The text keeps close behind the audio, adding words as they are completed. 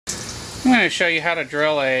I'm going to show you how to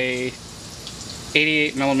drill a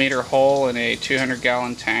 88mm hole in a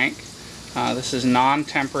 200-gallon tank. This is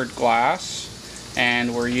non-tempered glass,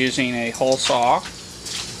 and we're using a hole saw.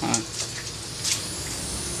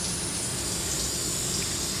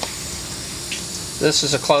 This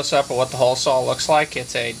is a close-up of what the hole saw looks like.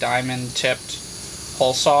 It's a diamond-tipped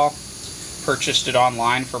hole saw. Purchased it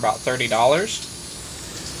online for about $30.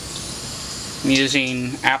 I'm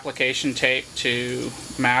using application tape to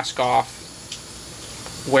mask off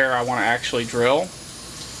where I want to actually drill.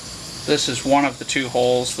 This is one of the two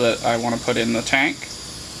holes that I want to put in the tank,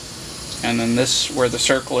 and then this, where the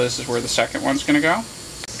circle is where the second one's going to go.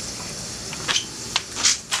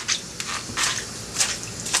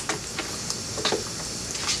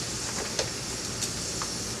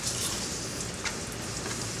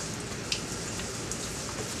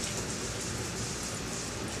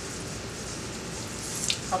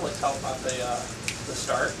 Probably tell about the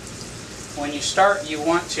start. When you start, you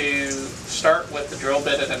want to start with the drill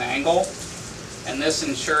bit at an angle, and this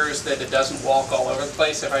ensures that it doesn't walk all over the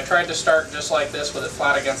place. If I tried to start just like this with it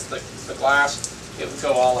flat against the glass, it would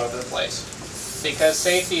go all over the place. Because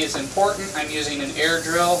safety is important, I'm using an air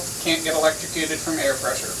drill. Can't get electrocuted from air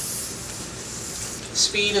pressure.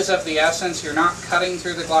 Speed is of the essence. You're not cutting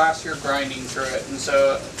through the glass, you're grinding through it. And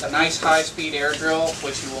so a nice high-speed air drill,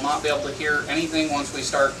 which you will not be able to hear anything once we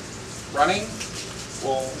start running,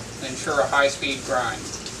 will ensure a high-speed grind.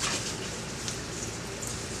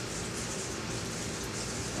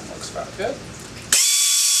 That looks about good.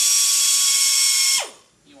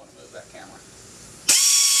 You want to move that camera.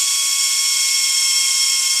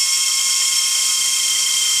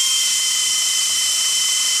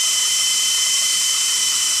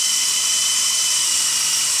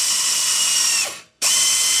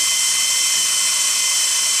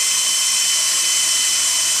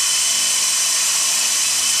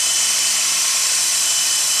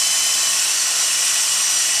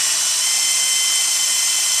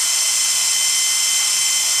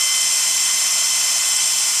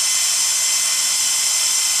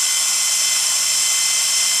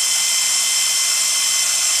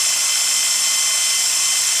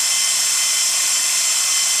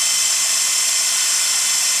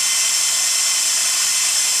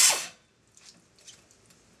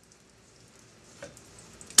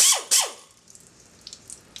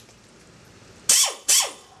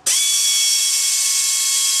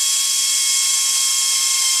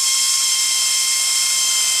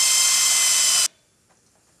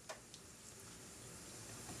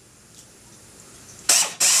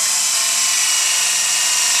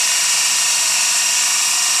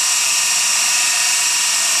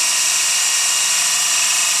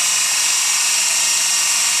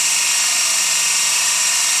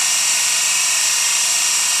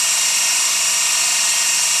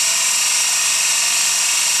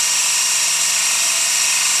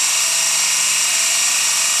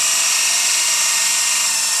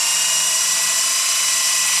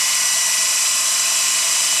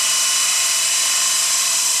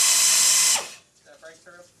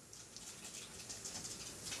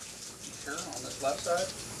 Sure, on this left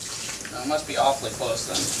side? No, it must be awfully close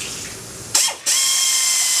then.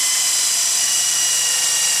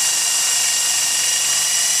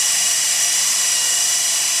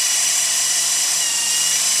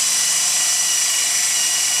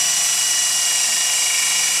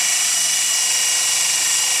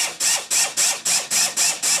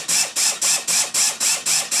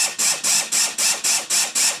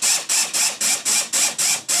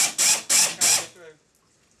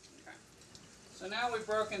 So now we've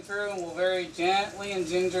broken through, and we'll very gently and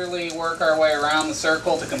gingerly work our way around the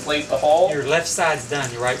circle to complete the hole. Your left side's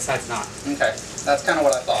done, your right side's not. Okay, that's kind of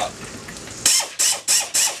what I thought.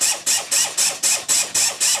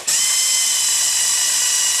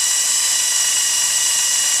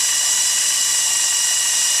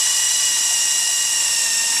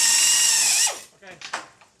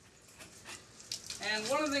 And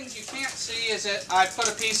one of the things you can't see is that I put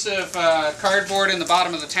a piece of cardboard in the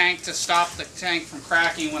bottom of the tank to stop the tank from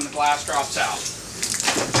cracking when the glass drops out.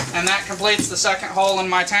 And that completes the second hole in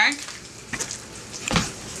my tank.